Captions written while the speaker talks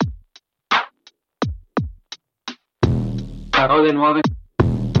Parole nuove.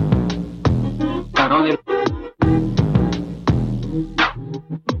 Parole.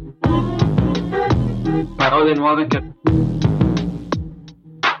 Parole nuove che.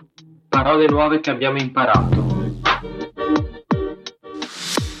 Parole nuove che abbiamo imparato.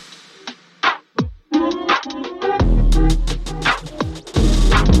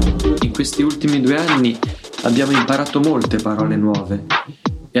 In questi ultimi 2 anni abbiamo imparato molte parole nuove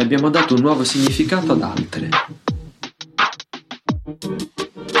e abbiamo dato un nuovo significato ad altre.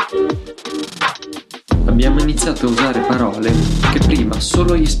 Abbiamo iniziato a usare parole che prima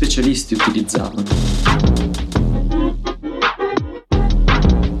solo gli specialisti utilizzavano.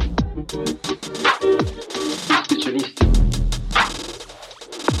 Specialisti.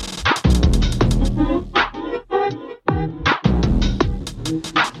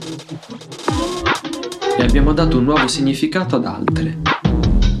 E abbiamo dato un nuovo significato ad altre.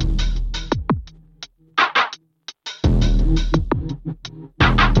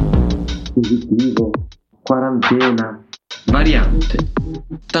 Positivo, quarantena, variante,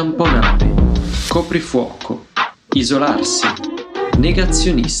 tamponare, coprifuoco, isolarsi,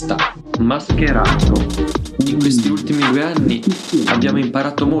 negazionista, mascherato. In questi ultimi 2 anni abbiamo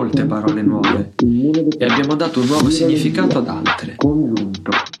imparato molte parole nuove e abbiamo dato un nuovo significato ad altre.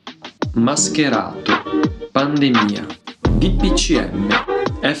 Congiunto, mascherato, pandemia, DPCM,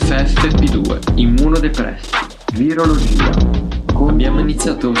 FFP2, immunodepressi, virologia. Abbiamo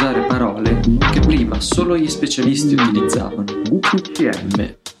iniziato a usare parole che prima solo gli specialisti utilizzavano.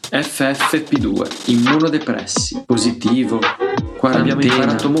 DPCM, FFP2, immunodepressi, positivo, quarantena. Abbiamo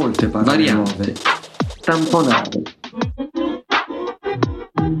imparato molte parole variante, nuove. Tamponare,